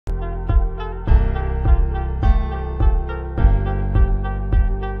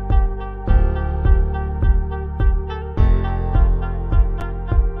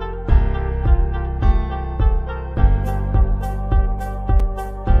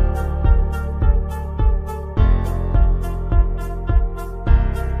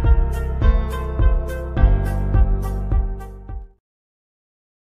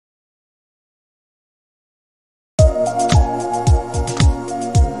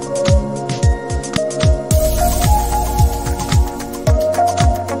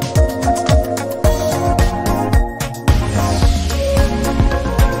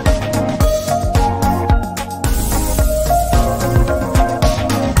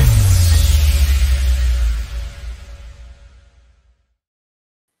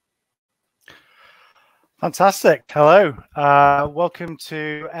Fantastic. Hello. Welcome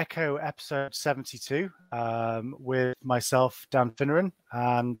to eCHO episode 72 with myself, Dan Finneran,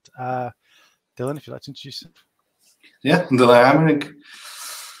 and Dylan, if you'd like to introduce yourself. Yeah, Dylan Hammering.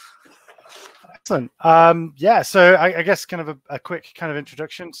 Excellent. Yeah, so I guess kind of a quick kind of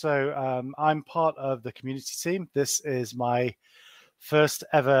introduction. So I'm part of the community team. This is my first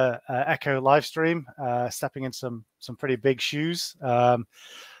ever eCHO live stream, stepping in some pretty big shoes.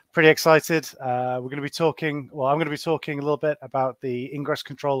 Pretty excited. We're going to be talking, well, I'm going to be talking a little bit about the ingress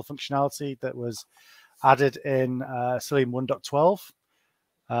controller functionality that was added in Cilium 1.12.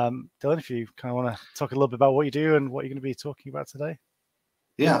 Dylan, if you kind of want to talk a little bit about what you do and what you're going to be talking about today.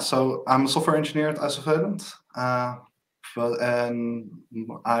 Yeah, so I'm a software engineer at IJsselvalent, and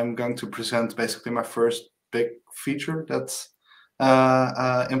I'm going to present basically my first big feature that's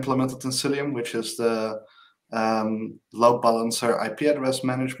implemented in Cilium, which is the load balancer IP address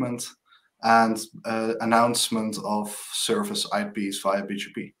management and announcement of service IPs via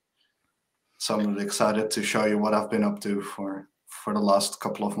BGP. So I'm really excited to show you what I've been up to for the last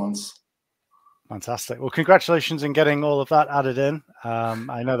couple of months. Fantastic. Well, congratulations on getting all of that added in.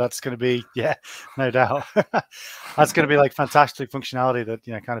 I know that's going to be, yeah, no doubt. That's going to be like fantastic functionality that,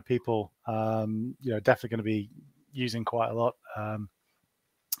 you know, kind of people, definitely going to be using quite a lot.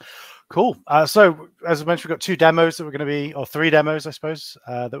 Cool. So as I mentioned, we've got two demos that we're going to be, or three demos, I suppose,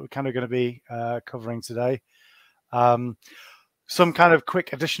 that we're kind of going to be covering today. Some kind of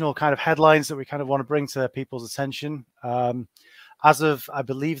quick additional kind of headlines that we kind of want to bring to people's attention. As of, I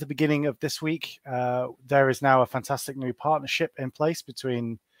believe, the beginning of this week, there is now a fantastic new partnership in place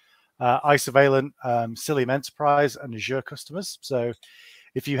between IJsselvalent, Cilium Enterprise, and Azure customers. So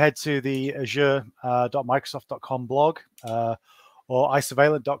if you head to the azure.microsoft.com blog or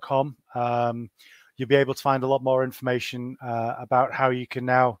IJsselvalent.com, you'll be able to find a lot more information about how you can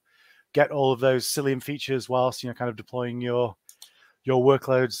now get all of those Cilium features whilst, you know, kind of deploying your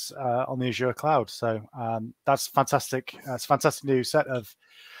workloads on the Azure cloud. So that's fantastic. It's a fantastic new set of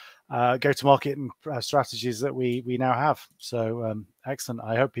go-to-market and strategies that we now have. So excellent.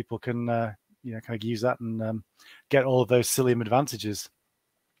 I hope people can kind of use that and get all of those Cilium advantages.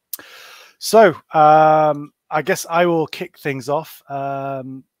 So I guess I will kick things off.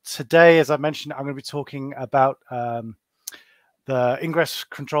 Today, as I mentioned, I'm going to be talking about the ingress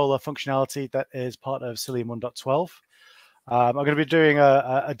controller functionality that is part of Cilium 1.12. I'm going to be doing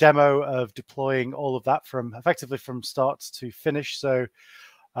a demo of deploying all of that effectively from start to finish. So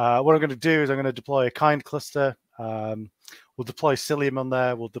what I'm going to do is I'm going to deploy a kind cluster. We'll deploy Cilium on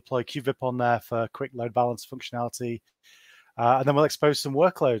there. We'll deploy kube-vip on there for quick load balance functionality. And then we'll expose some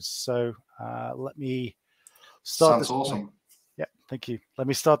workloads. So let me start. Sounds awesome. Yeah, thank you. Let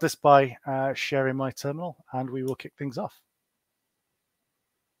me start this by sharing my terminal, and we will kick things off.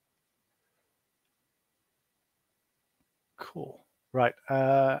 Cool. Right.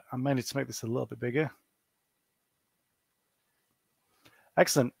 I may need to make this a little bit bigger.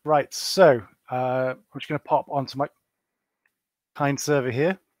 Excellent. Right. So I'm just going to pop onto my kind server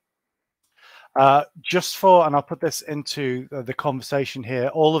here. Just for, and I'll put this into the conversation here,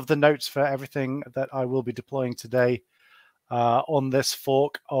 all of the notes for everything that I will be deploying today on this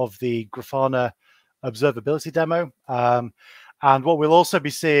fork of the Grafana observability demo. And what we'll also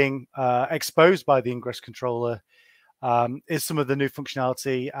be seeing exposed by the ingress controller is some of the new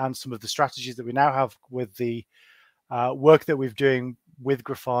functionality and some of the strategies that we now have with the work that we're doing with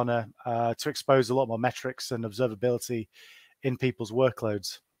Grafana to expose a lot more metrics and observability in people's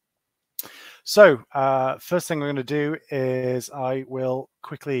workloads. So first thing we're going to do is I will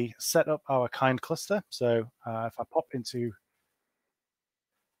quickly set up our kind cluster. So if I pop into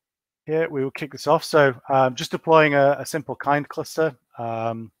here, we will kick this off. So just deploying a simple kind cluster.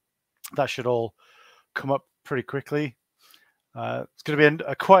 That should all come up pretty quickly. It's going to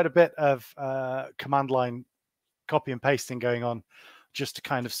be quite a bit of command line copy and pasting going on just to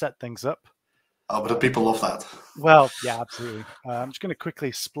kind of set things up. Oh, but the people love that. Well, yeah, absolutely. I'm just going to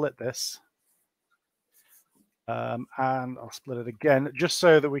quickly split this. And I'll split it again just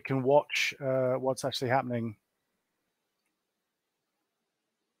so that we can watch what's actually happening.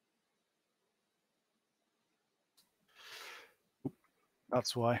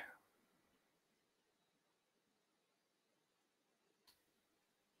 That's why.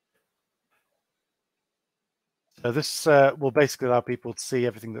 So this will basically allow people to see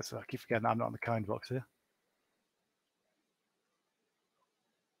everything that's, I keep forgetting I'm not in the kind box here.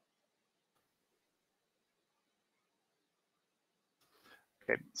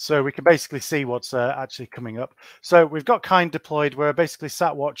 Okay, so we can basically see what's actually coming up. So we've got kind deployed. We're basically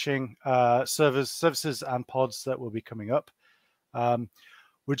sat watching services and pods that will be coming up.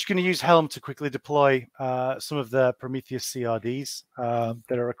 We're just going to use Helm to quickly deploy some of the Prometheus CRDs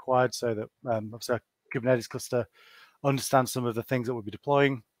that are required so that obviously our Kubernetes cluster understands some of the things that we'll be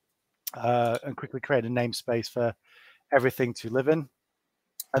deploying and quickly create a namespace for everything to live in.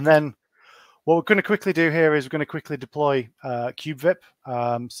 And then what we're going to quickly do here is we're going to quickly deploy kube-vip.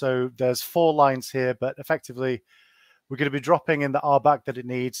 So there's 4 lines here, but effectively we're going to be dropping in the RBAC that it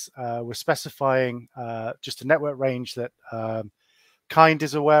needs. We're specifying just a network range that Kind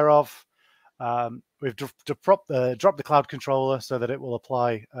is aware of. We've dropped the cloud controller so that it will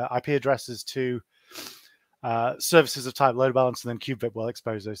apply IP addresses to services of type load balance, and then kube-vip will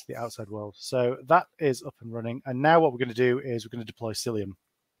expose those to the outside world. So that is up and running. And now what we're going to do is we're going to deploy Cilium.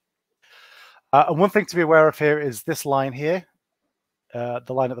 And one thing to be aware of here is this line here, the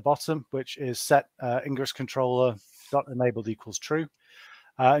line at the bottom, which is set ingress controller .enabled equals true.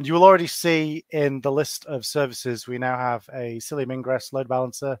 And you will already see in the list of services, we now have a Cilium Ingress load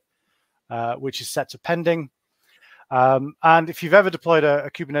balancer, which is set to pending. And if you've ever deployed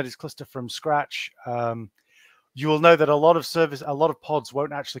a Kubernetes cluster from scratch, you will know that a lot of pods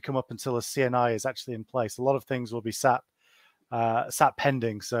won't actually come up until a CNI is actually in place. A lot of things will be sat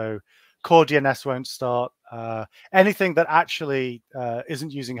pending. So core DNS won't start. Anything that actually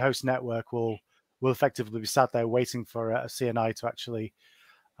isn't using host network will effectively be sat there waiting for a CNI to actually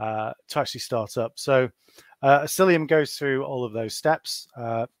start up. So Cilium goes through all of those steps.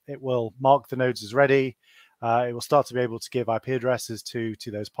 It will mark the nodes as ready. It will start to be able to give IP addresses to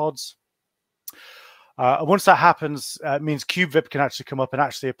those pods. Once that happens, it means kube-vip can actually come up and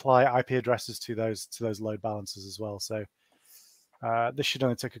actually apply IP addresses to those load balancers as well. So this should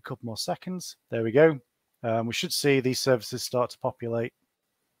only take a couple more seconds. There we go. We should see these services start to populate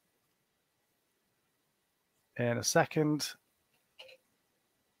in a second.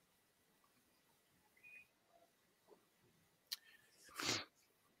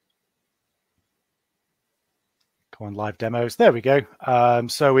 Come on, live demos. There we go.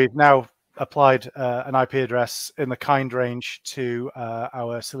 So we've now applied an IP address in the kind range to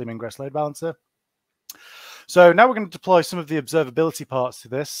our Cilium Ingress load balancer. So now we're going to deploy some of the observability parts to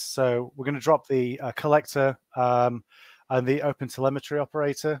this. So we're going to drop the collector and the open telemetry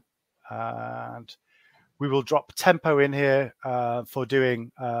operator. And we will drop tempo in here for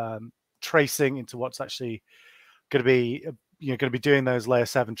doing tracing into what's actually going to be, going to be doing those layer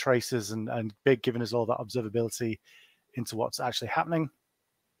 7 traces and big giving us all that observability into what's actually happening.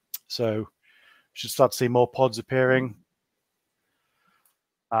 So we should start to see more pods appearing.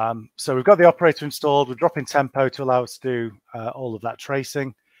 So we've got the operator installed. We're dropping tempo to allow us to do all of that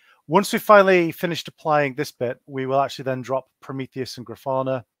tracing. Once we've finally finished applying this bit, we will actually then drop Prometheus and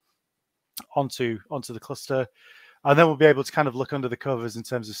Grafana onto the cluster. And then we'll be able to kind of look under the covers in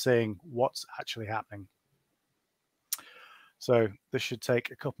terms of seeing what's actually happening. So this should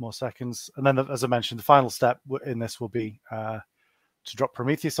take a couple more seconds. And then, as I mentioned, the final step in this will be to drop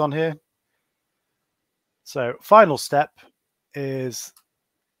Prometheus on here. So final step is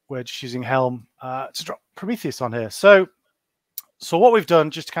we're just using Helm to drop Prometheus on here. So what we've done,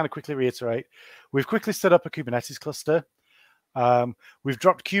 just to kind of quickly reiterate, we've quickly set up a Kubernetes cluster. We've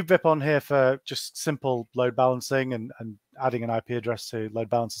dropped kube-vip on here for just simple load balancing and adding an IP address to load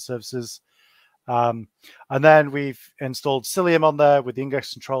balancer services. And then we've installed Cilium on there with the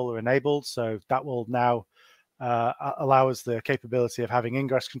ingress controller enabled. So that will now allow us the capability of having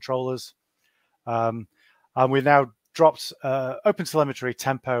ingress controllers. And we've now dropped OpenTelemetry,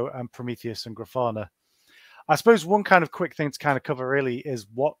 Tempo, and Prometheus and Grafana. I suppose one kind of quick thing to kind of cover really is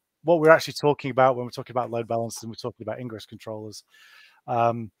what we're actually talking about when we're talking about load balancers and we're talking about ingress controllers.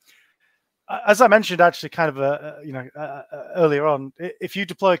 As I mentioned, actually, kind of earlier on, if you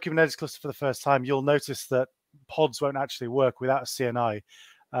deploy a Kubernetes cluster for the first time, you'll notice that pods won't actually work without a CNI.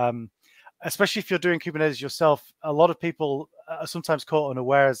 Especially if you're doing Kubernetes yourself, a lot of people are sometimes caught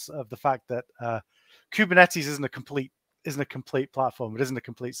unawares of the fact that Kubernetes isn't a complete platform. It isn't a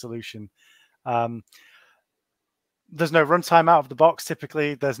complete solution. There's no runtime out of the box.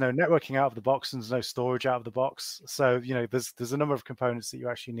 Typically, there's no networking out of the box, and there's no storage out of the box. So there's a number of components that you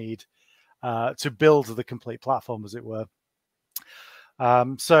actually need to build the complete platform, as it were.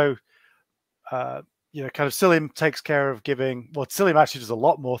 Kind of Cilium takes care of giving. Well, Cilium actually does a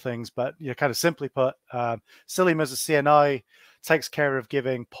lot more things, but kind of simply put, Cilium as a CNI takes care of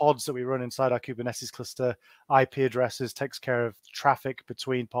giving pods that we run inside our Kubernetes cluster IP addresses, takes care of traffic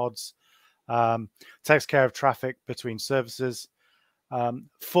between pods, takes care of traffic between services.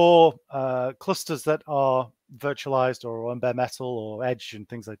 For clusters that are virtualized or on bare metal or edge and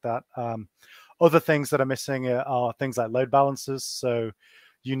things like that, other things that are missing are things like load balancers. So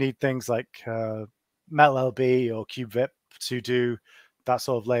you need things like metal LB or kube-vip to do that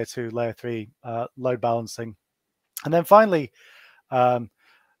sort of layer 2, layer 3 load balancing. And then finally,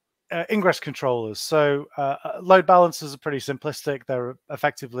 ingress controllers. So load balancers are pretty simplistic. They're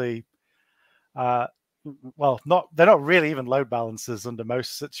effectively, well, they're not really even load balancers under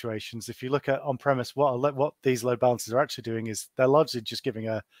most situations. If you look at on-premise, what these load balancers are actually doing is they're largely just giving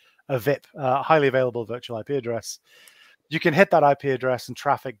a VIP, highly available virtual IP address. You can hit that IP address and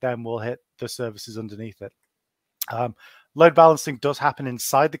traffic then will hit the services underneath it. Load balancing does happen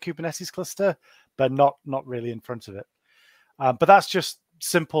inside the Kubernetes cluster, but not really in front of it. But that's just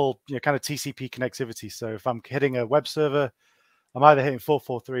simple, kind of TCP connectivity. So if I'm hitting a web server, I'm either hitting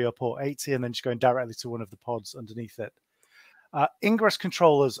 443 or port 80 and then just going directly to one of the pods underneath it. Ingress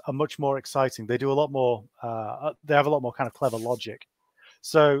controllers are much more exciting. They do a lot more, they have a lot more kind of clever logic.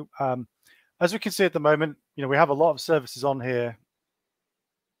 So as we can see at the moment, we have a lot of services on here.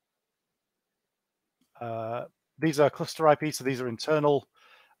 These are cluster IP, so these are internal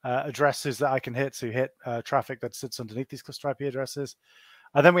addresses that I can hit to hit traffic that sits underneath these cluster IP addresses.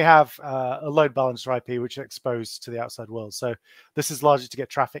 And then we have a load balancer IP, which is exposed to the outside world. So this is largely to get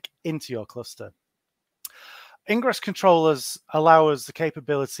traffic into your cluster. Ingress controllers allow us the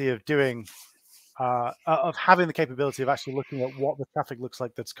capability of doing, of having the capability of actually looking at what the traffic looks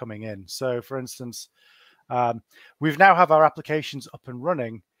like that's coming in. So for instance, we've now have our applications up and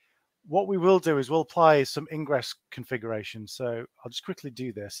running. What we will do is we'll apply some ingress configuration. So I'll just quickly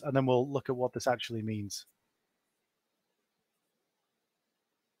do this, and then we'll look at what this actually means.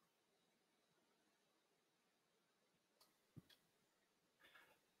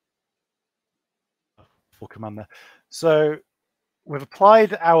 Full command there. So we've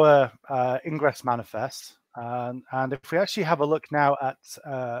applied our ingress manifest, and if we actually have a look now at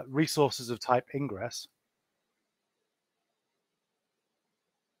resources of type ingress.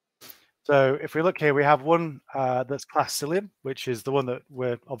 So if we look here, we have one that's class Cilium, which is the one that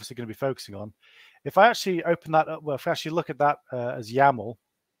we're obviously going to be focusing on. If I actually open that up, well, if I actually look at that as YAML,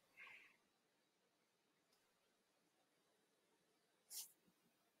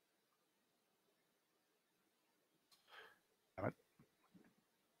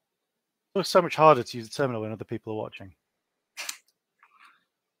 it's so much harder to use the terminal when other people are watching.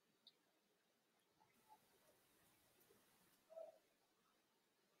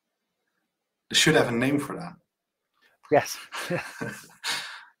 They should have a name for that. Yes.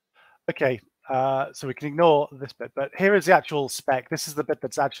 Okay, so we can ignore this bit, but here is the actual spec. This is the bit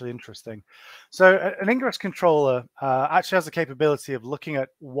that's actually interesting. So an ingress controller actually has the capability of looking at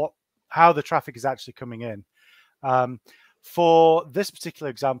how the traffic is actually coming in. For this particular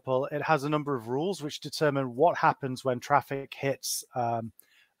example, it has a number of rules which determine what happens when traffic hits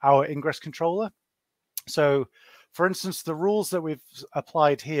our ingress controller. So for instance, the rules that we've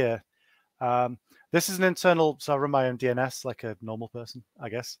applied here, this is an internal, so I run my own DNS like a normal person, I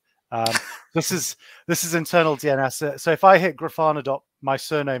guess. This is internal DNS. So if I hit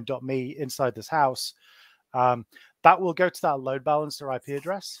grafana.mysurname.me inside this house, that will go to that load balancer IP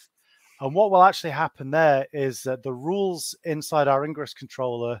address. And what will actually happen there is that the rules inside our ingress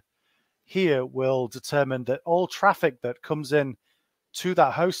controller here will determine that all traffic that comes in to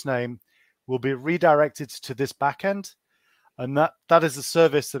that host name will be redirected to this backend. And that is the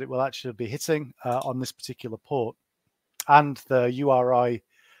service that it will actually be hitting on this particular port and the URI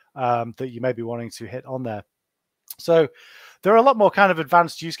that you may be wanting to hit on there. So there are a lot more kind of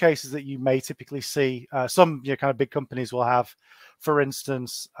advanced use cases that you may typically see. Some kind of big companies will have, for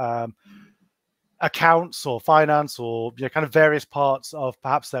instance, accounts or finance or kind of various parts of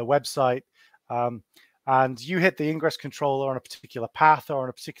perhaps their website. And you hit the ingress controller on a particular path or on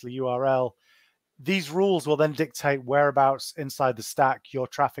a particular URL. These rules will then dictate whereabouts inside the stack your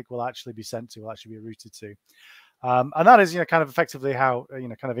traffic will actually be sent to, will actually be routed to. And that is, kind of effectively how,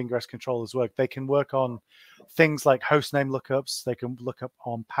 kind of ingress controllers work. They can work on things like hostname lookups. They can look up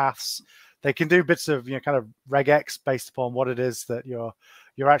on paths. They can do bits of, kind of regex based upon what it is that you're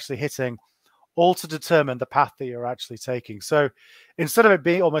actually hitting, all to determine the path that you're actually taking. So instead of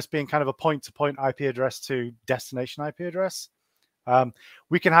it almost being kind of a point-to-point IP address to destination IP address,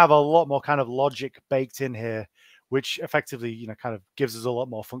 we can have a lot more kind of logic baked in here, which effectively, kind of gives us a lot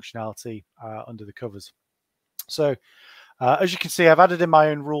more functionality under the covers. So as you can see, I've added in my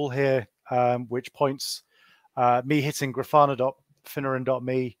own rule here, which points me hitting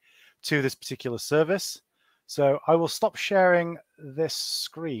grafana.finneran.me to this particular service. So I will stop sharing this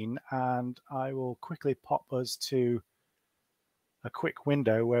screen and I will quickly pop us to a quick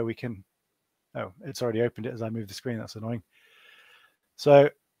window where we can, oh, it's already opened it as I move the screen. That's annoying. So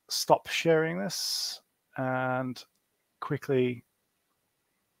stop sharing this and quickly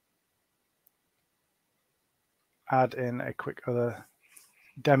add in a quick other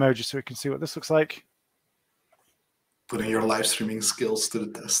demo just so we can see what this looks like. Putting your live streaming skills to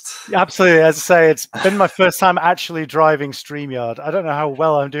the test. Yeah, absolutely. As I say, it's been my first time actually driving StreamYard. I don't know how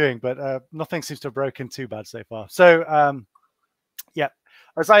well I'm doing, but nothing seems to have broken too bad so far. So yeah,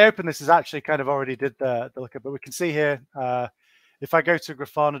 as I open this, is actually kind of already did the look at, but we can see here, if I go to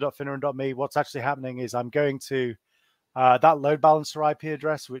grafana.finneran.me, what's actually happening is I'm going to that load balancer IP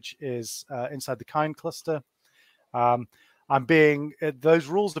address, which is inside the kind cluster. I'm being, those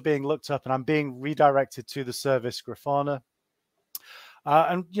rules are being looked up and I'm being redirected to the service Grafana.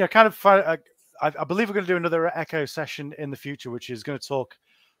 And, you know, kind of, I believe we're going to do another eCHO session in the future, which is going to talk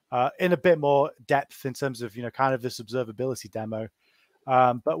in a bit more depth in terms of, you know, kind of this observability demo.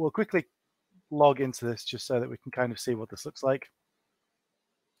 But we'll quickly log into this just so that we can kind of see what this looks like.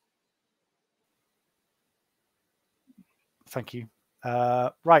 Thank you.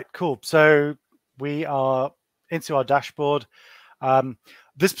 Right, cool. So we are into our dashboard.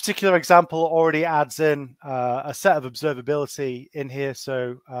 This particular example already adds in a set of observability in here.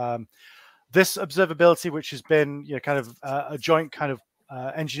 So this observability, which has been, you know, kind of a joint kind of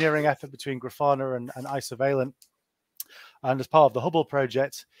engineering effort between Grafana and iSurveillance, and as part of the Hubble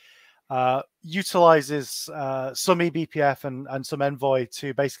project, utilizes some eBPF and some Envoy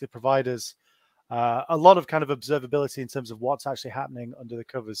to basically provide us a lot of kind of observability in terms of what's actually happening under the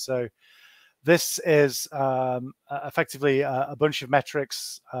covers. So this is effectively a bunch of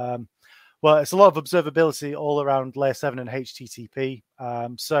metrics. Well, it's a lot of observability all around layer 7 and HTTP.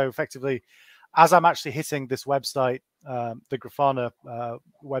 So effectively, as I'm actually hitting this website, the Grafana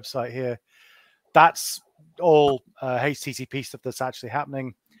website here, that's all HTTP stuff that's actually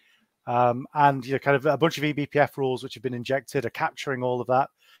happening. And, you know, kind of a bunch of eBPF rules which have been injected are capturing all of that,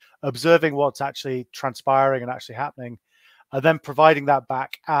 observing what's actually transpiring and actually happening, and then providing that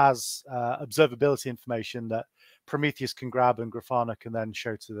back as observability information that Prometheus can grab and Grafana can then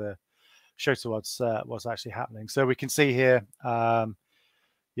show to what's actually happening. So we can see here,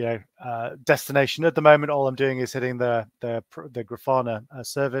 you know, destination. At the moment, all I'm doing is hitting the Grafana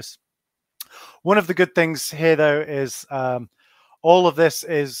service. One of the good things here, though, is all of this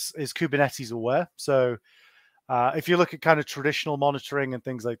is Kubernetes aware. So if you look at kind of traditional monitoring and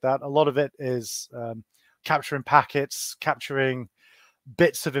things like that, a lot of it is capturing packets, capturing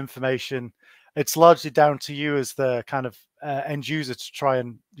bits of information. It's largely down to you as the kind of end user to try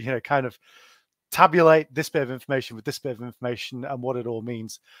and, you know, kind of tabulate this bit of information with this bit of information and what it all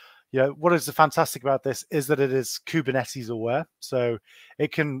means. You know, what is fantastic about this is that it is Kubernetes aware. So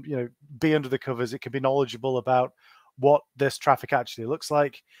it can, you know, be under the covers. It can be knowledgeable about what this traffic actually looks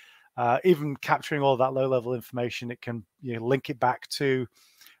like. Even capturing all that low-level information, it can, you know, link it back to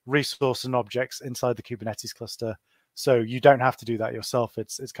resource and objects inside the Kubernetes cluster. So you don't have to do that yourself.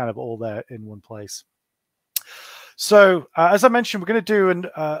 It's kind of all there in one place. So as I mentioned, we're going to do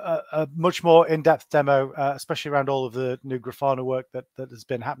a much more in-depth demo, especially around all of the new Grafana work that has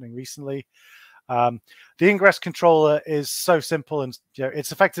been happening recently. The Ingress controller is so simple, and, you know,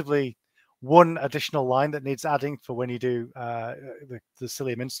 it's effectively one additional line that needs adding for when you do the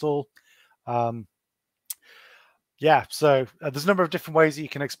Cilium install. Yeah, so there's a number of different ways that you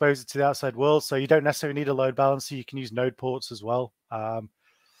can expose it to the outside world. So you don't necessarily need a load balancer. You can use node ports as well.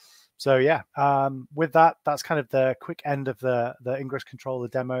 So yeah, with that, that's kind of the quick end of the Ingress controller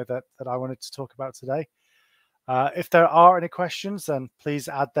demo that I wanted to talk about today. If there are any questions, then please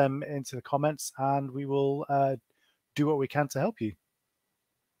add them into the comments and we will do what we can to help you.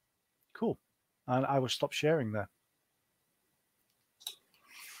 Cool. And I will stop sharing there.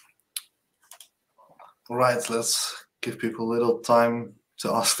 All right, let's give people a little time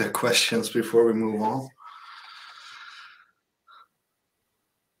to ask their questions before we move on.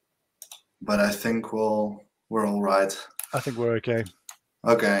 But I think we're all right. I think we're okay.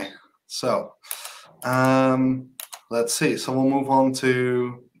 Okay, so let's see. So we'll move on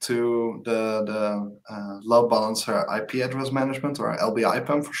to the load balancer IP address management, or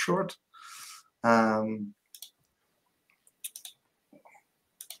LB-IPAM for short. And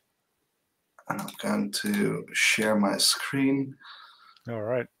I'm going to share my screen. All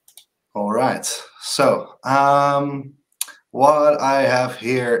right. All right. So what I have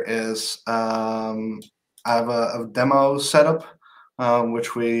here is I have a demo setup,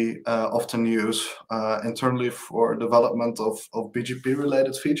 which we often use internally for development of BGP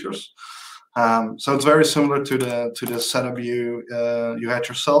related features. So it's very similar to the setup you had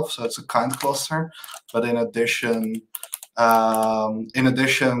yourself. So it's a kind cluster, but in addition,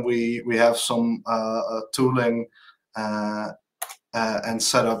 we have some tooling and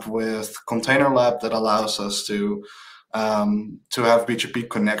setup with Container Lab that allows us to have BGP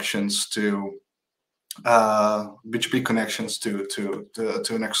connections to BGP connections to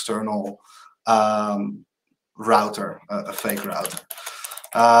an external router, a fake router.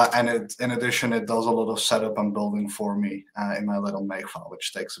 And in addition, it does a lot of setup and building for me in my little makefile,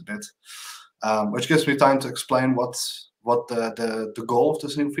 which takes a bit, which gives me time to explain what the goal of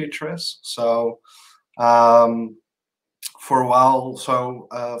this new feature is. So for a while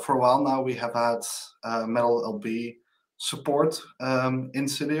now, we have had Metal LB support in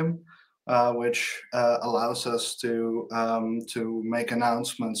Cilium, which allows us to make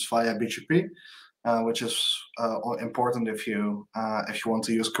announcements via BGP. Which is important if you want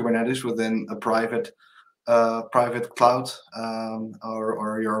to use Kubernetes within a private cloud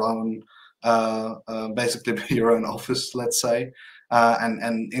or your own basically your own office, let's say,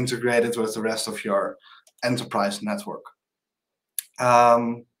 and integrate it with the rest of your enterprise network.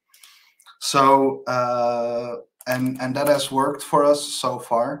 And that has worked for us so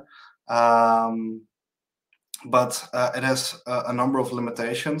far. But it has a number of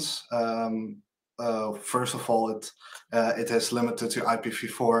limitations. First of all, it is limited to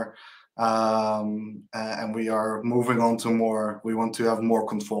IPv4, and we are moving on to more. We want to have more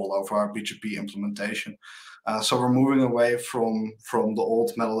control over our BGP implementation. So we're moving away from the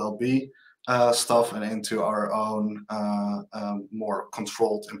old Metal LB stuff and into our own more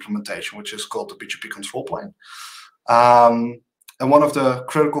controlled implementation, which is called the BGP control plane. And one of the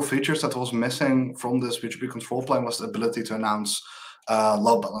critical features that was missing from this BGP control plane was the ability to announce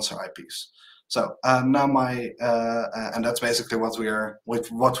load balancer IPs. So now and that's basically what we're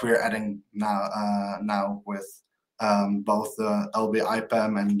adding now with both the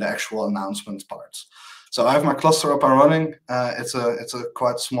LB-IPAM and the actual announcement parts. So I have my cluster up and running. It's a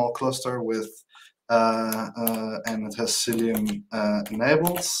quite small cluster with and it has Cilium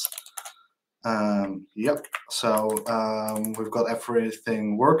enabled. Yep. So we've got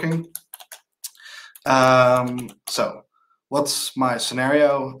everything working. So what's my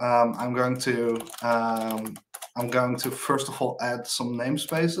scenario? I'm going to first of all add some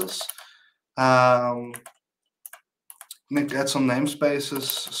namespaces. Add some namespaces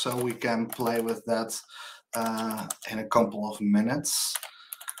so we can play with that in a couple of minutes.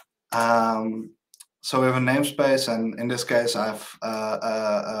 So we have a namespace, and in this case, I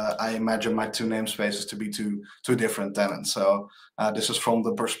imagine my two namespaces to be two different tenants. So this is from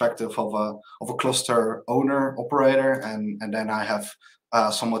the perspective of a cluster owner operator, and then I have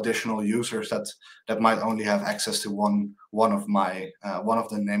some additional users that might only have access to one of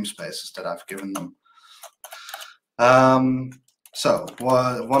the namespaces that I've given them. So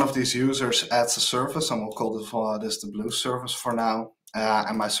one of these users adds a service, and we'll call this the blue service for now.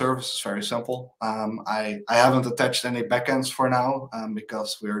 And my service is very simple. I haven't attached any backends for now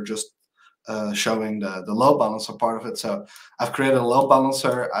because we're just showing the load balancer part of it. So I've created a load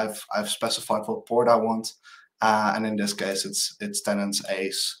balancer. I've specified what port I want, and in this case, it's tenants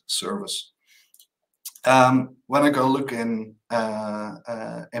A's service. When I go look in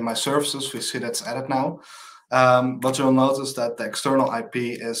my services, we see that's added now. But you'll notice that the external IP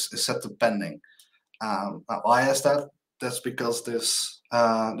is set to pending. Why is that? That's because this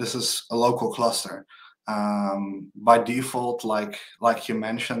is a local cluster. By default, like you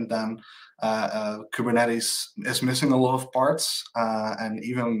mentioned, then Kubernetes is missing a lot of parts, and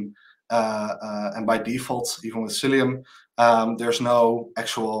even and by default, even with Cilium, there's no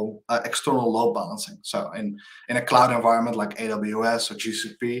actual external load balancing. So in a cloud environment like AWS or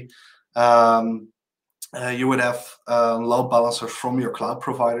GCP, you would have load balancers from your cloud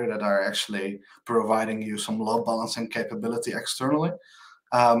provider that are actually providing you some load balancing capability externally.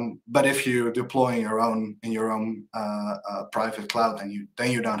 But if you deploy in your own private cloud, then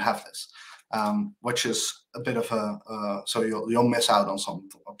you don't have this, which is a bit of a so you'll miss out on some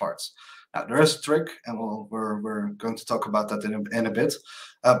parts. Now there is a trick, and we're going to talk about that in a bit.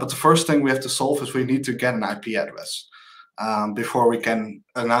 But the first thing we have to solve is we need to get an IP address. Before we can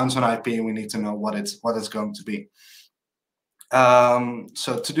announce an IP, we need to know what it's going to be.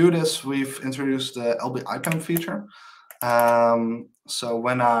 So to do this, we've introduced the LB-IPAM feature. So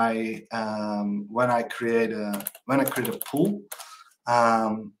when I create a pool,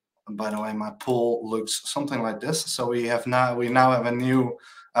 by the way, my pool looks something like this. So we now have a new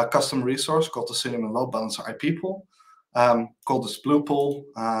custom resource called the Cilium Load Balancer IP pool. Called this blue pool,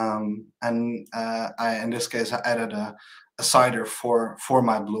 and in this case I added a CIDR for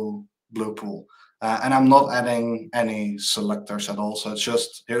my blue pool, and I'm not adding any selectors at all. So it's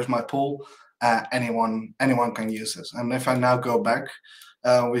just, here's my pool. Anyone can use this. And if I now go back,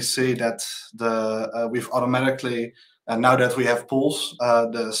 we see that we've automatically, now that we have pools,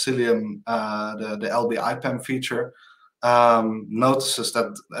 the Cilium the LB-IPAM feature notices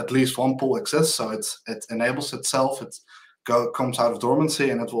that at least one pool exists, so it enables itself, it comes out of dormancy,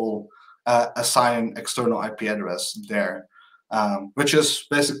 and it will assign external IP address there, which is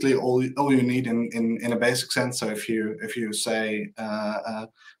basically all you need in a basic sense. So if you say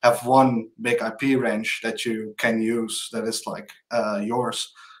have one big IP range that you can use, that is like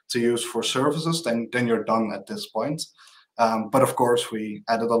yours to use for services, then you're done at this point. But of course, we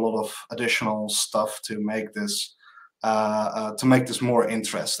added a lot of additional stuff to make this more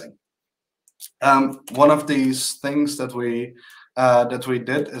interesting. One of these things that we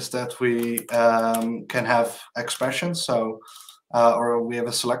did is that we can have expressions. So or we have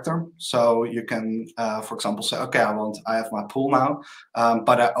a selector. So you can, for example, say, okay, I have my pool now,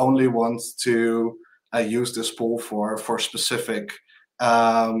 but I only want to use this pool for specific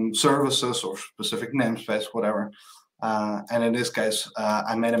services or specific namespace, whatever. And in this case,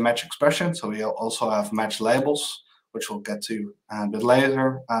 I made a match expression. So we also have match labels, which we'll get to a bit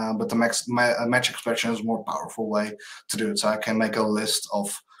later. But the match expression is a more powerful way to do it. So I can make a list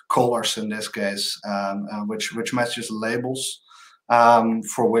of colors in this case, which matches labels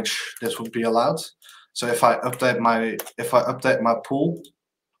for which this would be allowed. So if I update my pool,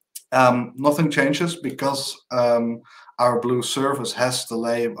 nothing changes because our blue service has the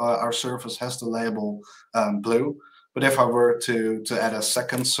label. Our service has the label blue. But if I were to add a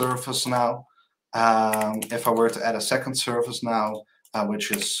second service now,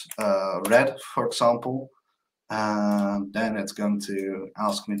 which is red, for example, then it's going to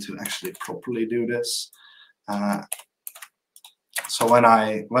ask me to actually properly do this. So when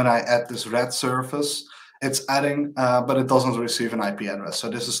I add this red service, it's adding, but it doesn't receive an IP address. So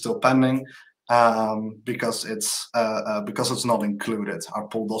this is still pending because it's not included. Our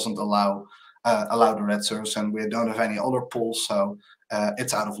pool doesn't allow the red service, and we don't have any other pools, so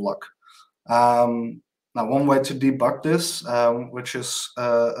it's out of luck. Now, one way to debug this, which is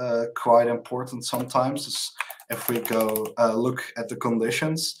quite important sometimes, is if we go look at the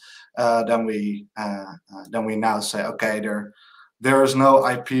conditions, then we now say, okay, there is no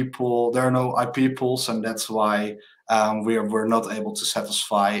IP pool, there are no IP pools, and that's why we're not able to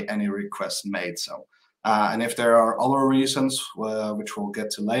satisfy any request made. So, and if there are other reasons, which we'll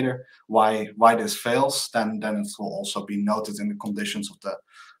get to later, why this fails, then it will also be noted in the conditions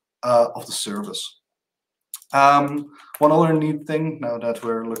of the service. One other neat thing now that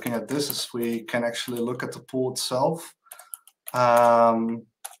we're looking at this is we can actually look at the pool itself.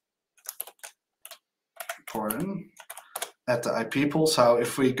 At the IP pool. So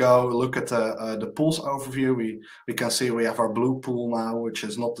if we go look at the pools overview, we can see we have our blue pool now, which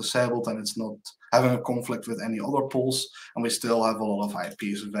is not disabled and it's not having a conflict with any other pools, and we still have a lot of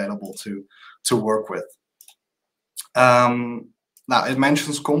IPs available to work with. Now it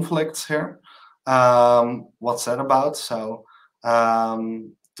mentions conflicts here. What's that about? So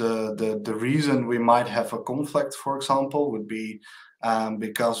the reason we might have a conflict, for example, would be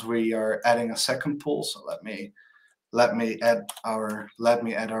because we are adding a second pool. So let me add our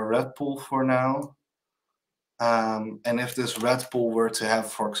red pool for now. And if this red pool were to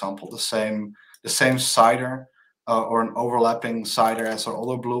have, for example, the same CIDR or an overlapping CIDR as our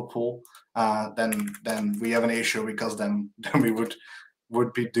other blue pool, then we have an issue, because then we would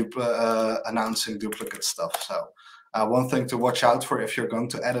be announcing duplicate stuff. So one thing to watch out for if you're going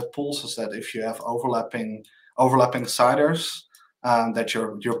to edit pools is that if you have overlapping CIDRs, that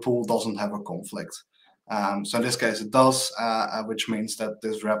your pool doesn't have a conflict. So in this case it does, which means that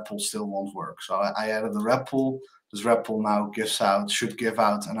this red pool still won't work. So I added the red pool. This red pool now should give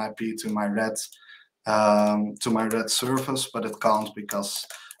out an IP to my red service, but it can't because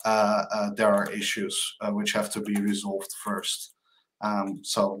there are issues which have to be resolved first.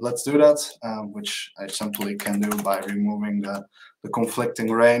 So let's do that, which I simply can do by removing the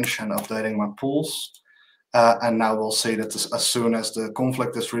conflicting range and updating my pools. And now we'll see that as soon as the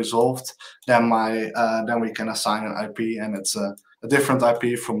conflict is resolved, then we can assign an IP, and it's a different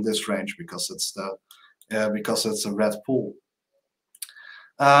IP from this range because it's a red pool.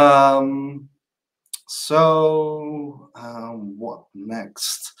 So what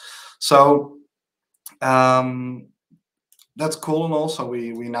next? So that's cool, and also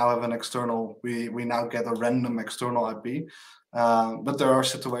we now have an external. We now get a random external IP. But there are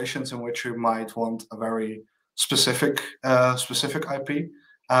situations in which you might want a very specific IP,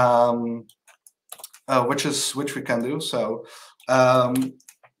 which we can do. So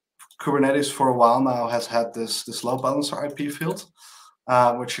Kubernetes for a while now has had this load balancer IP field,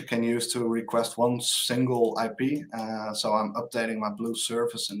 which you can use to request one single IP. So I'm updating my blue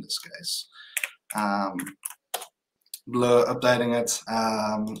service in this case. Updating it,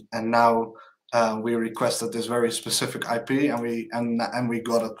 and now we requested this very specific IP, and we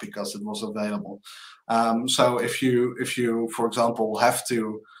got it because it was available. So if you, for example, have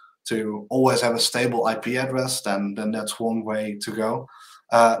to always have a stable IP address, then that's one way to go.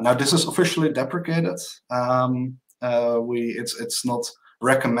 Now this is officially deprecated. It's not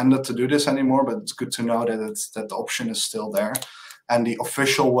recommended to do this anymore, but it's good to know that the option is still there. And the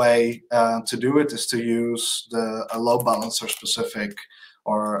official way to do it is to use a load balancer specific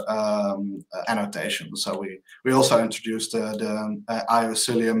or annotation. So we also introduced the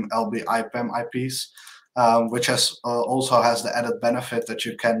Cilium LB-IPAM IPs, which also has the added benefit that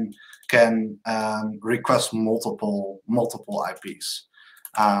you can request multiple IPs.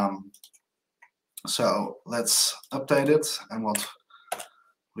 So let's update it, and what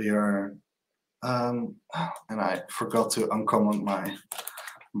we are, and I forgot to uncomment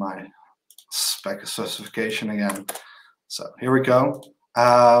my specification again. So here we go.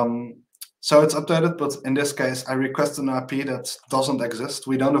 So it's updated, but in this case, I requested an IP that doesn't exist.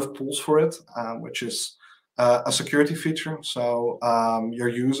 We don't have pools for it, which is a security feature. So your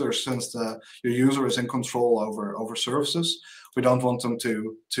user, since your user is in control over services, we don't want them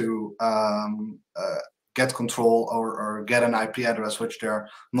to get control or get an IP address which they're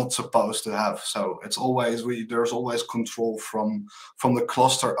not supposed to have. So it's always there's always control from the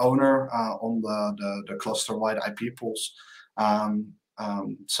cluster owner on the cluster-wide IP pools.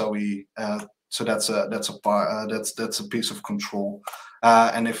 So that's a piece of control.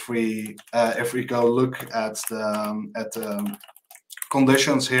 And if we go look at the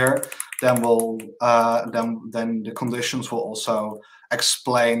conditions here, then then the conditions will also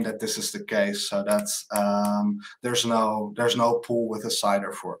explain that this is the case. So that's there's no pool with a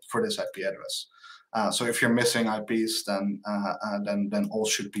CIDR for this IP address. So if you're missing IPs, then all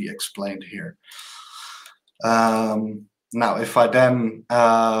should be explained here. Now, if I then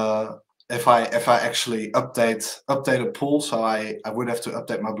if I actually update a pool, so I would have to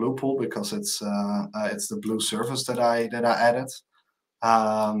update my blue pool because it's the blue service that I added.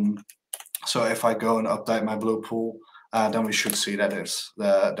 So if I go and update my blue pool, then we should see that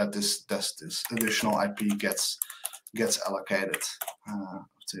this additional IP gets allocated.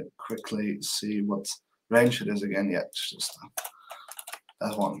 To quickly see what range it is again. Yeah, it's just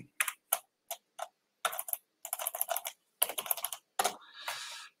that one.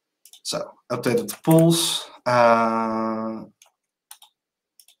 So updated the pools.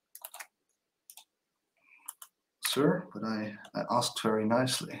 Sir, but I asked very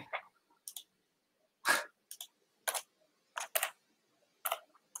nicely.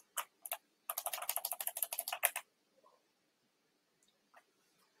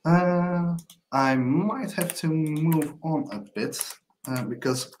 I might have to move on a bit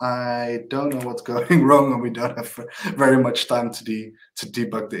because I don't know what's going wrong, and we don't have very much time to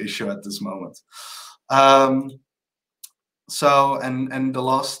debug the issue at this moment. So and the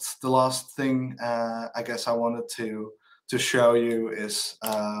last thing I guess I wanted to show you is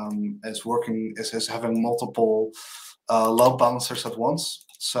having multiple load balancers at once.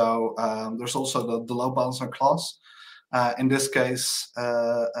 So there's also the load balancer class. In this case,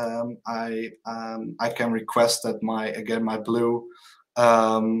 I can request that my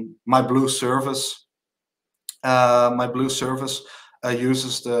blue service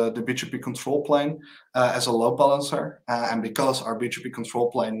uses the BGP control plane as a load balancer, and because our BGP control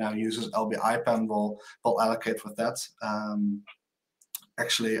plane now uses LB-IPAM, we'll allocate with that.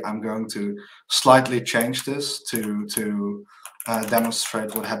 Actually, I'm going to slightly change this to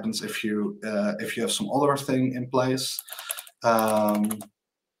demonstrate what happens if you have some other thing in place.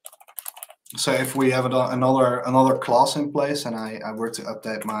 So if we have another class in place, and I were to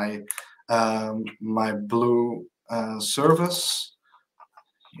update my my blue service,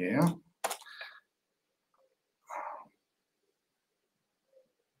 yeah.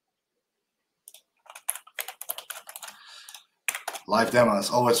 Live demo is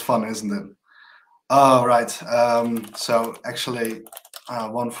always fun, isn't it? Oh, right. So actually,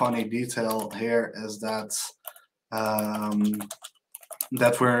 one funny detail here is that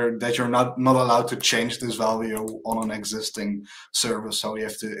that you're not allowed to change this value on an existing service. So you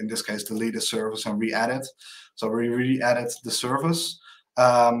have to, in this case, delete the service and re-add it. So we re-added the service,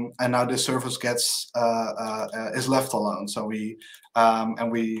 and now this service is left alone. So we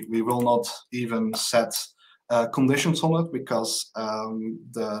will not even set conditions on it because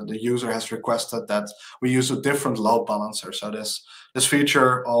the user has requested that we use a different load balancer. So this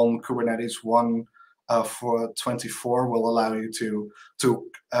feature on Kubernetes 1.24 will allow you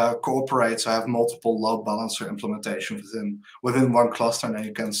to cooperate, so have multiple load balancer implementation within one cluster, and then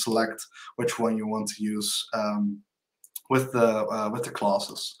you can select which one you want to use with the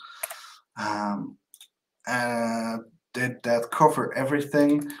classes. Did that cover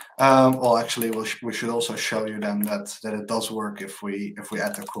everything? Well, actually, we should also show you then that it does work if we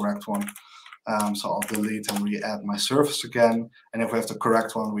add the correct one. So I'll delete and re-add my service again, and if we have the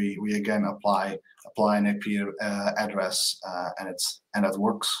correct one, we again apply an IP address, and it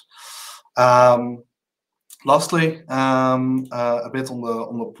works. Lastly, a bit on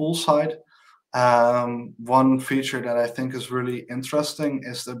the pool side. One feature that I think is really interesting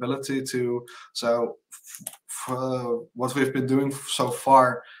is the ability to, what we've been doing so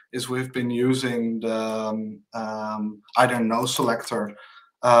far is we've been using the either no selector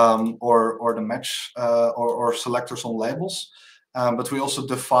or the match or selectors on labels, but we also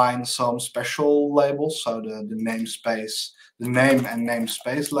define some special labels, so the namespace, the name and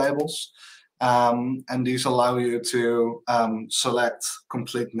namespace labels. And these allow you to select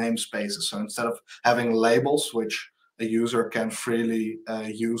complete namespaces. So instead of having labels, which a user can freely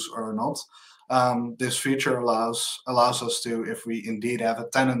use or not, this feature allows us to, if we indeed have a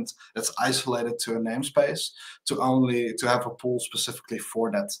tenant that's isolated to a namespace, to have a pool specifically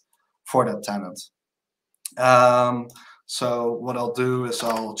for that tenant. So what I'll do is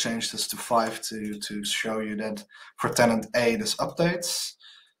I'll change this to 5 to show you that for tenant A this updates.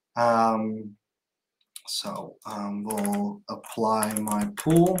 We'll apply my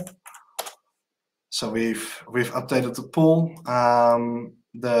pool. So we've updated the pool.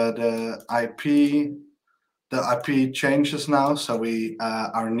 The IP changes now. So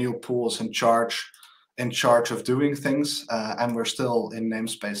our new pool is in charge of doing things, and we're still in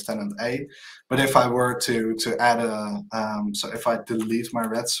namespace tenant A. But if I were to add a so if I delete my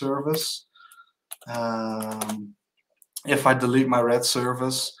red service,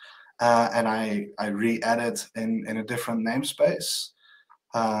 and I re-add it in a different namespace.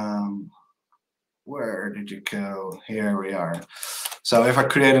 Where did you go? Here we are. So if I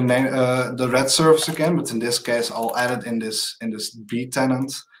create a name, the red service again, but in this case I'll add it in this B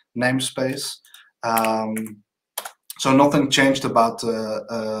tenant namespace. So nothing changed about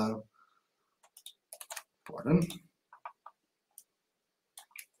the pardon.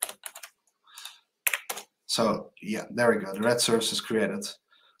 So yeah, there we go. The red service is created.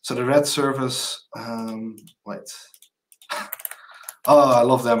 So the red service, wait. Oh, I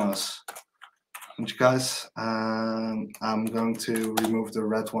love demos. Don't you guys? I'm going to remove the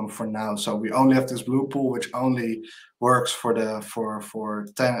red one for now. So we only have this blue pool, which only works for the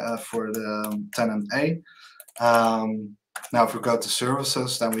tenant A. Now, if we go to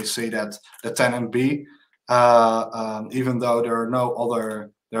services, then we see that the tenant B, even though there are no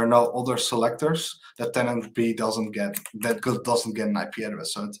other selectors, the tenant B doesn't get an IP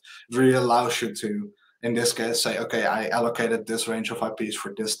address. So it really allows you to, in this case, say, okay, I allocated this range of IPs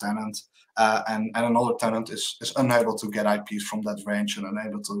for this tenant, and another tenant is unable to get IPs from that range and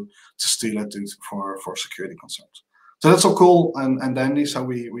unable to steal it for security concerns. So that's all cool and dandy. So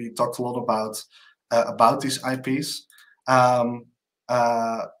we talked a lot about these IPs,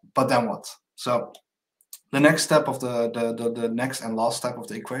 but then what? So the next step of the next and last step of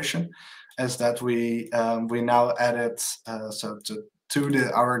the equation is that we now added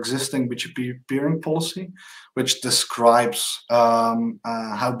to our existing BGP peering policy, which describes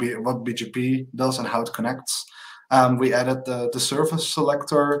what BGP does and how it connects. We added the service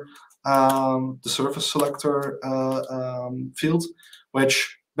selector field,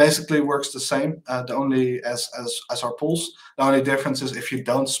 which basically works the same. The only as our pools, the only difference is if you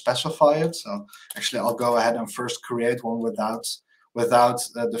don't specify it. So actually, I'll go ahead and first create one without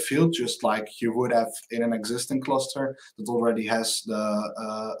the field, just like you would have in an existing cluster that already has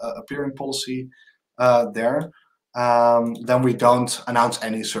the peering policy there. Then we don't announce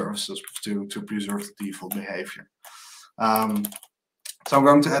any services to preserve the default behavior. So I'm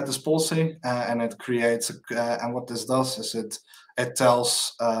going to add this policy, and it creates. And what this does is it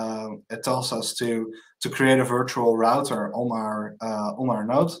tells us to create a virtual router on our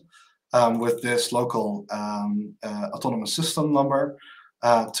node with this local autonomous system number.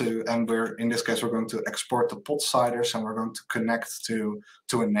 And in this case we're going to export the pod siders, and we're going to connect to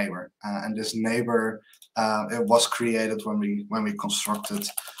a neighbor. And this neighbor it was created when we constructed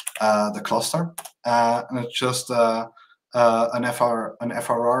the cluster, and it's just an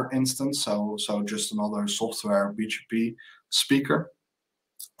FRR instance, so just another software BGP speaker.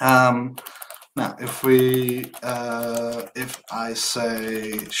 Now, if I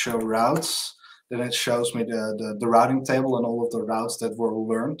say show routes, then it shows me the routing table and all of the routes that were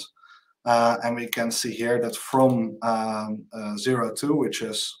learned, and we can see here that from 02, which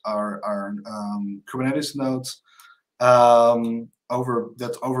is our Kubernetes node, over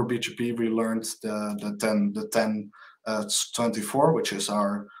BGP we learned the 1024, which is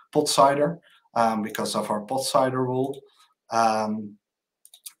our pod sider because of our pod sider rule.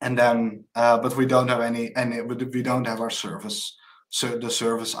 And then, but we don't have we don't have our service, so the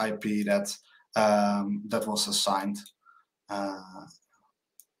service IP that that was assigned.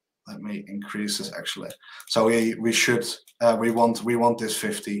 Let me increase this actually. So we should we want this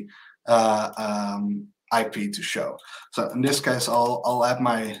 50 IP to show. So in this case, I'll add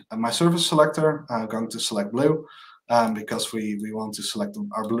my service selector. I'm going to select blue because we want to select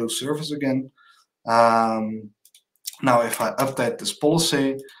our blue service again. Now, if I update this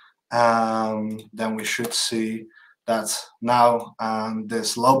policy, then we should see that now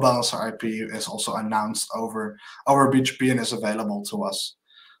this load balancer IP is also announced over BGP and is available to us.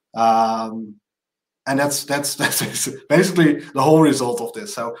 And that's basically the whole result of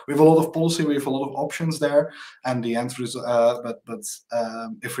this. So we have a lot of policy, we have a lot of options there, and the end result. But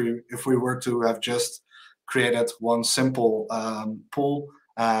if we were to have just created one simple pool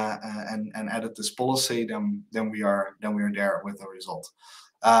and added this policy, then we are there with the result.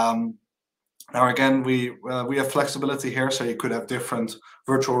 Now again, we have flexibility here, so you could have different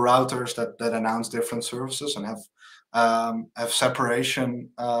virtual routers that announce different services and have separation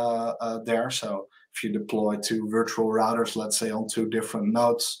there. So if you deploy two virtual routers, let's say on two different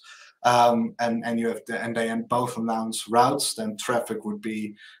nodes, and you have and they both announce routes, then traffic would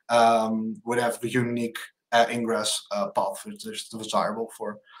have the unique ingress path, which is desirable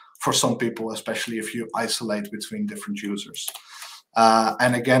for some people, especially if you isolate between different users.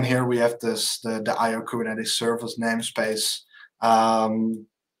 And again, here we have the IO Kubernetes service namespace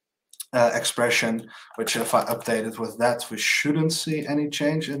expression, which if I update it with that, we shouldn't see any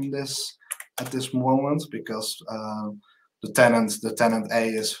change in this at this moment, because the tenant A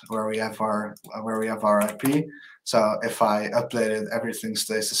is where we have our IP. So if I update it, everything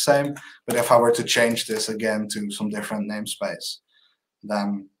stays the same. But if I were to change this again to some different namespace,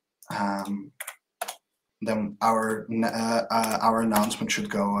 then our announcement should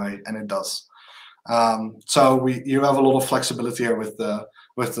go away, and it does. So you have a lot of flexibility here with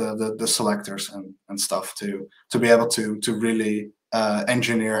the selectors and stuff to be able to really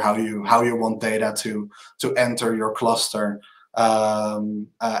engineer how you want data to enter your cluster,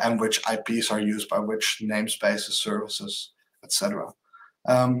 and which IPs are used by which namespaces, services, etc.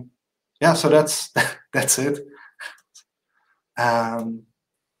 Yeah, so that's it.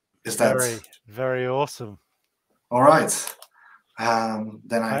 Is that very awesome? All right.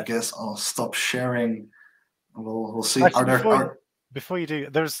 Then I guess I'll stop sharing. We'll see. Actually, before you do,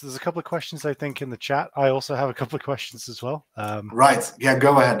 there's a couple of questions I think in the chat. I also have a couple of questions as well. Right. Yeah.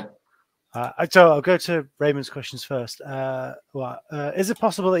 Go ahead. So I'll go to Raymond's questions first. Is it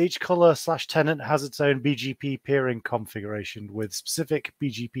possible that each color/tenant has its own BGP peering configuration with specific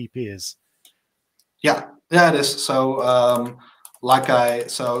BGP peers? Yeah, it is. So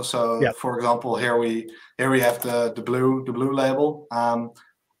for example, here we have the blue label.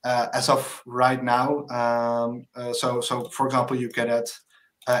 As of right now, so for example, you can add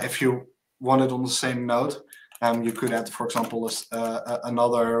if you want it on the same node, you could add, for example,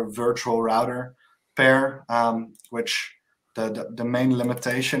 another virtual router pair, which the main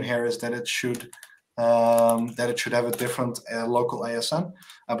limitation here is that it should have a different local ASN,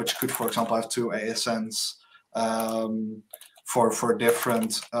 but you could, for example, have two ASNs for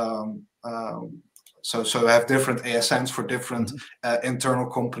different. So have different ASNs for different internal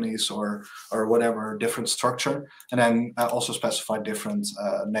companies or whatever, different structure, and then also specify different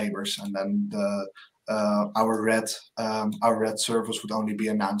neighbors, and then our red service would only be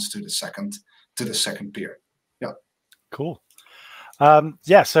announced to the second peer. Yeah. Cool.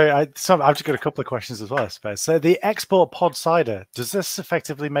 Yeah, so I've just got a couple of questions as well, I suppose. So the export pod sider, does this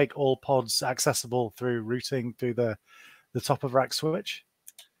effectively make all pods accessible through routing through the top of rack switch?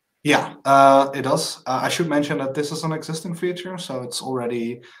 Yeah, it does. I should mention that this is an existing feature, so it's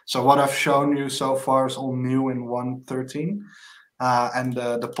already. So what I've shown you so far is all new in 1.13, and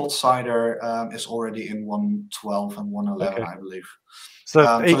the pod sider is already in 1.12 and 1.11, okay. I believe.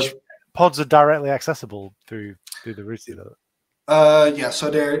 So each pods are directly accessible through the routing. Yeah,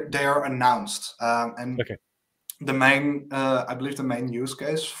 so they are announced, and okay. The main, I believe, the main use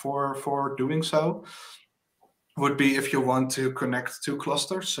case for doing so would be if you want to connect two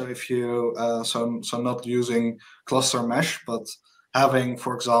clusters. So if you so not using cluster mesh, but having,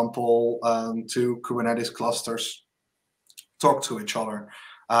 for example, two Kubernetes clusters talk to each other,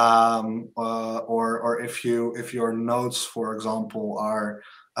 or if your nodes, for example,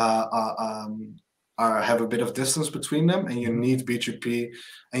 have a bit of distance between them, and you need BGP,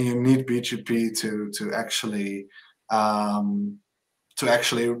 to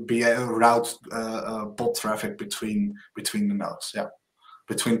actually be a route pod traffic between the nodes. Yeah,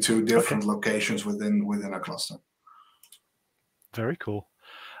 between two different locations within a cluster. Very cool.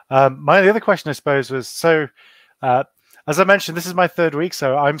 My other question, I suppose, was so. As I mentioned, this is my 3rd week,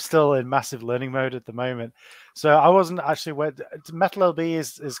 so I'm still in massive learning mode at the moment. So I wasn't actually where Metal LB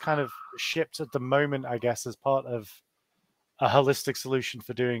is kind of shipped at the moment, I guess, as part of a holistic solution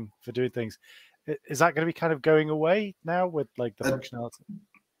for doing things. Is that going to be kind of going away now with like the functionality?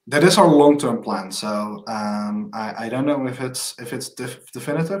 That is our long-term plan. So I don't know if it's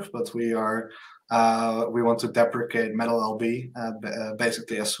definitive, but we want to deprecate Metal LB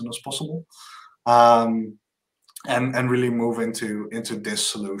basically as soon as possible. And really move into this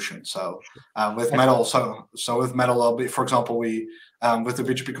solution. So with Metal, so with Metal LB, for example, we with the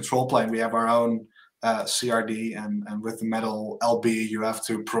BGP control plane, we have our own CRD, and with the Metal LB, you have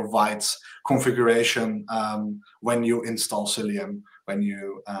to provide configuration when you install Cilium, when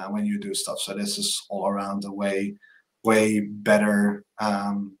you do stuff. So this is all around a way better,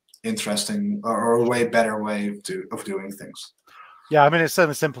 interesting, or a way better way of doing things. Yeah, I mean, it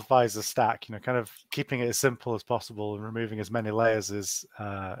certainly simplifies the stack. You know, kind of keeping it as simple as possible and removing as many layers is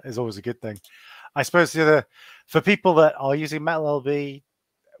always a good thing. I suppose for people that are using Metal LB,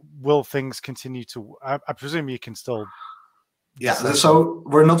 will things continue to? I presume you can still. Yeah, so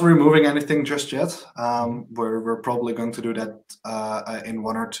we're not removing anything just yet. We're probably going to do that in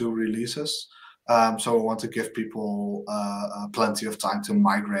 1 or 2 releases. So we want to give people plenty of time to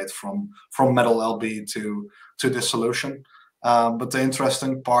migrate from Metal LB to this solution. But the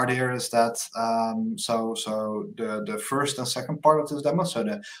interesting part here is that so the first and second part of this demo, so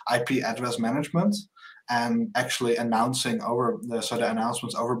the IP address management and actually announcing the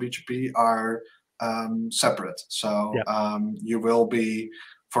announcements over BGP are separate. So you will be,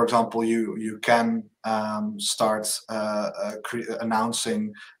 for example, you can start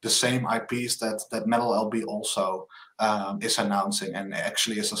announcing the same IPs that Metal LB also is announcing and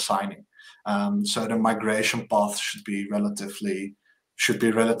actually is assigning. So the migration path should be relatively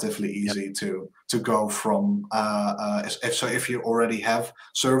easy to go from. If you already have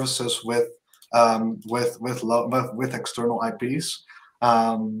services with external IPs,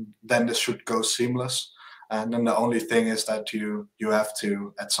 then this should go seamless. And then the only thing is that you have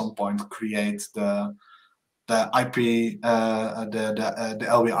to at some point create the IP the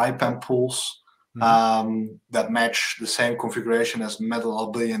LB-IPAM pools. That match the same configuration as Metal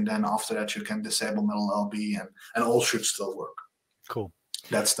LB, and then after that you can disable Metal LB, and all should still work. Cool.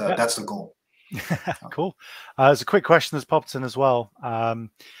 That's the goal. Cool. There's a quick question that's popped in as well.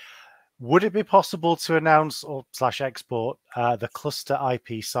 Would it be possible to announce or /export the cluster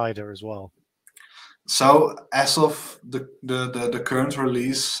IP cider as well? So as of the current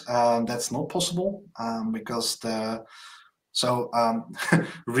release, that's not possible because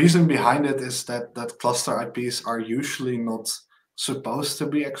reason behind it is that cluster IPs are usually not supposed to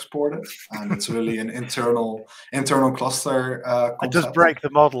be exported, and it's really an internal cluster concept. It does break the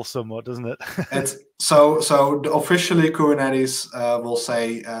model somewhat, doesn't it? It's officially Kubernetes will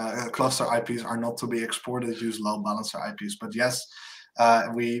say cluster IPs are not to be exported, use load balancer IPs. But yes,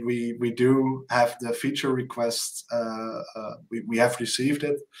 we do have the feature request. We have received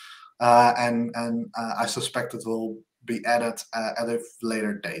it, and I suspect it will be added at a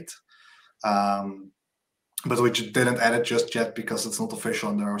later date. But we didn't add it just yet because it's not official,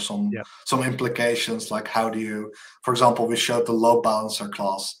 and there are some implications, like how do you, for example, we showed the load balancer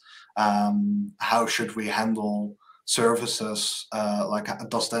class. How should we handle services? Like,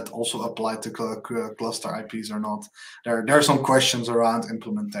 does that also apply to cluster IPs or not? There are some questions around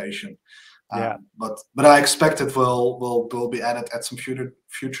implementation. But I expect it will be added at some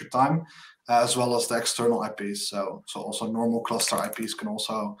future time, as well as the external IPs. So also normal cluster IPs can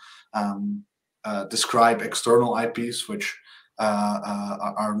also describe external IPs, which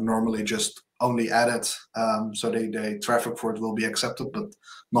are normally just only added, so they traffic for it will be accepted, but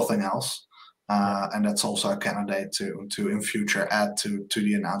nothing else. And that's also a candidate to in future add to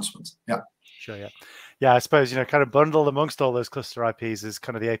the announcement. Yeah. Sure. Yeah. I suppose, kind of bundled amongst all those cluster IPs is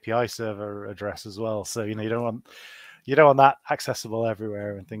kind of the API server address as well. So you don't want that accessible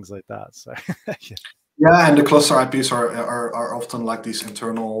everywhere and things like that. So Yeah, and the cluster IPs are often like these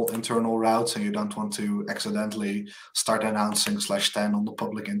internal routes, and you don't want to accidentally start announcing /10 on the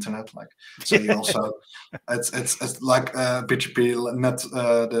public internet. Like, so you also, it's like BGP net,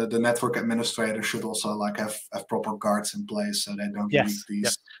 the network administrator should also like have proper guards in place, so they don't leak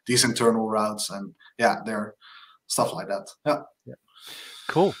these internal routes, and they're stuff like that. Yeah.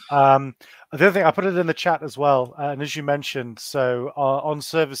 Cool. The other thing, I put it in the chat as well, and as you mentioned, so on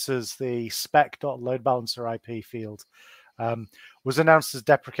services, the spec.loadbalancer IP field was announced as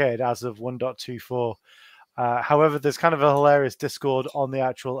deprecated as of 1.24. However, there's kind of a hilarious Discord on the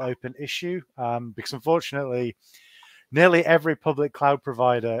actual open issue, because unfortunately, nearly every public cloud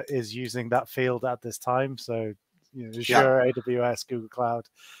provider is using that field at this time. So, Azure, AWS, Google Cloud,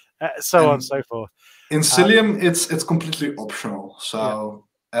 so on and so forth. In Cilium, it's completely optional. So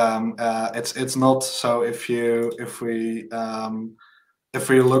it's not. So if we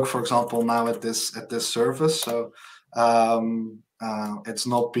look, for example, now at this service, so it's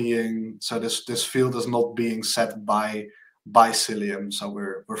not being, so this field is not being set by Cilium. So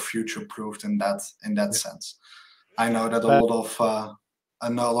we're future proofed in that sense. I know that a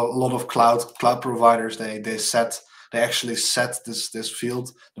lot of cloud providers they actually set this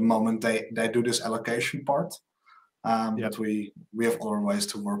field the moment they do this allocation part. But we have other ways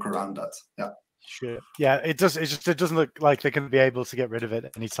to work around that. Yeah. Sure. Yeah, it doesn't look like they're going to be able to get rid of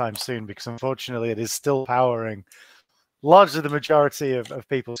it anytime soon, because unfortunately it is still powering largely the majority of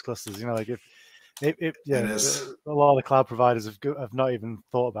people's clusters. Like a lot of the cloud providers have not even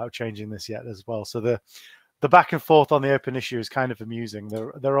thought about changing this yet as well. So the back and forth on the open issue is kind of amusing.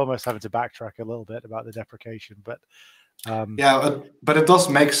 They're almost having to backtrack a little bit about the deprecation, but but it does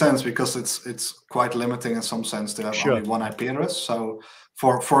make sense, because it's quite limiting in some sense to have only one IP address. So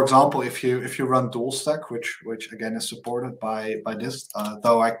for example, if you run dual stack, which again is supported by this,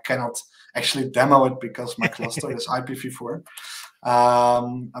 though I cannot actually demo it because my cluster is IPv4.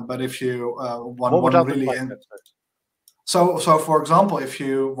 But if you one really so for example, if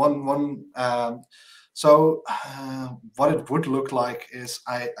you what it would look like is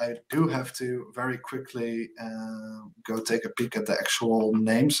I do have to very quickly go take a peek at the actual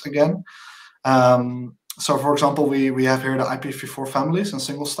names again. So for example, we have here the IPv4 families and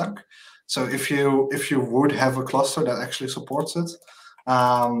single stack. So if you would have a cluster that actually supports it,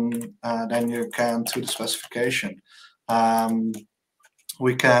 then you can, to the specification,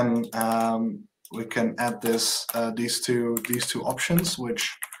 we can add these two options,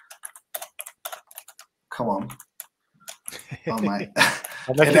 which, come on. Oh my!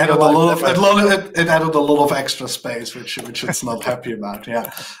 It added a lot of extra space, which it's not happy about. Yeah.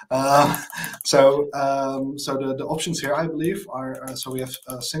 So the options here, I believe, are so we have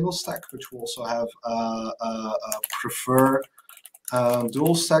a single stack, which will also have prefer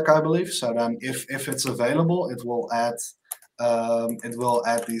dual stack, I believe. So then, if it's available, it will add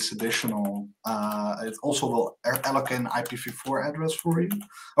these additional. It also will allocate an IPv4 address for you,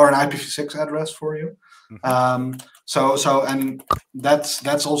 or an IPv6 address for you. So and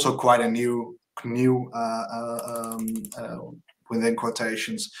that's also quite a new within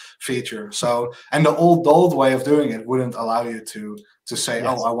quotations feature. So, and the old way of doing it wouldn't allow you to say,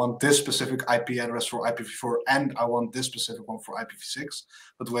 oh, I want this specific IP address for IPv4 and I want this specific one for IPv6.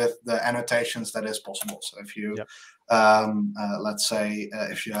 But with the annotations, that is possible. So if you let's say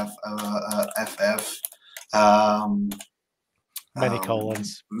if you have FF many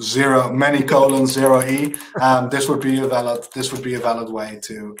colons 0E, this would be a valid way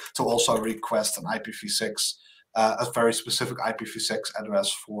to also request an IPv6, a very specific IPv6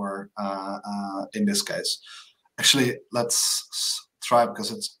 address for in this case. Actually, let's try,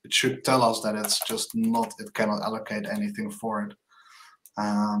 because it should tell us that it's just not, it cannot allocate anything for it,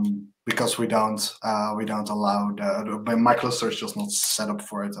 because we don't allow my cluster is just not set up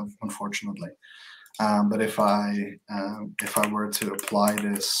for it, unfortunately. But if I were to apply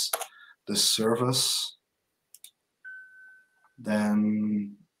this service,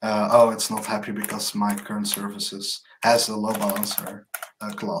 then it's not happy because my current services has a load balancer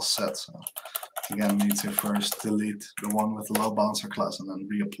class set. So again, I need to first delete the one with the load balancer class and then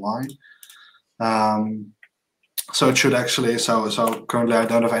reapply. So it should actually, so currently I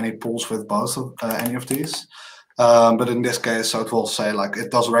don't have any pools with both of any of these. But in this case, so it will say, like,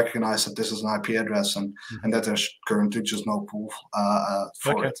 it does recognize that this is an IP address and that there's currently just no pool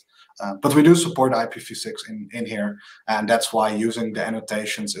for it. But we do support IPv6 in here, and that's why using the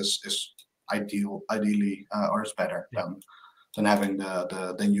annotations is ideally or is better than having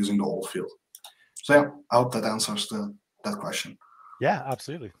than using the whole field. So yeah, I hope that answers that question. Yeah,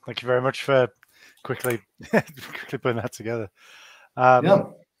 absolutely. Thank you very much for quickly putting that together.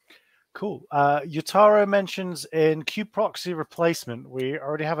 Cool. Yutaro mentions in kubeproxy replacement, we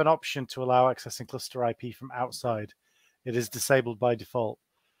already have an option to allow accessing cluster IP from outside. It is disabled by default.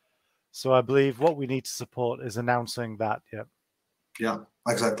 So I believe what we need to support is announcing that. Yeah,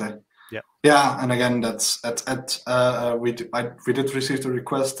 exactly. Yeah, and again, that's we did receive the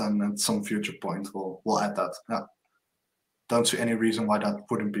request, and at some future point we'll add that. Yeah, don't see any reason why that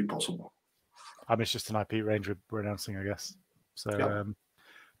wouldn't be possible. It's just an IP range we're announcing, I guess. So.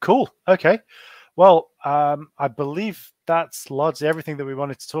 Cool. Okay. Well, I believe that's largely everything that we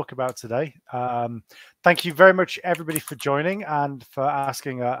wanted to talk about today. Thank you very much, everybody, for joining and for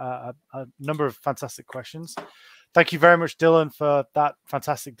asking a number of fantastic questions. Thank you very much, Dylan, for that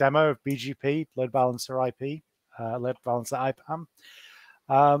fantastic demo of BGP, Load Balancer IP, Load Balancer IPAM.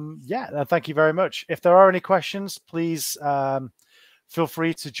 Yeah, thank you very much. If there are any questions, please feel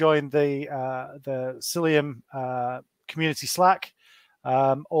free to join the Cilium community Slack,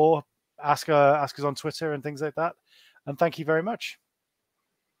 or ask us on Twitter and things like that. And thank you very much.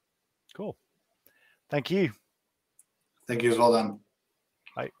 Cool. Thank you. Thank you as well, Dan.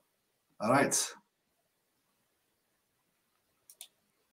 Bye. All right.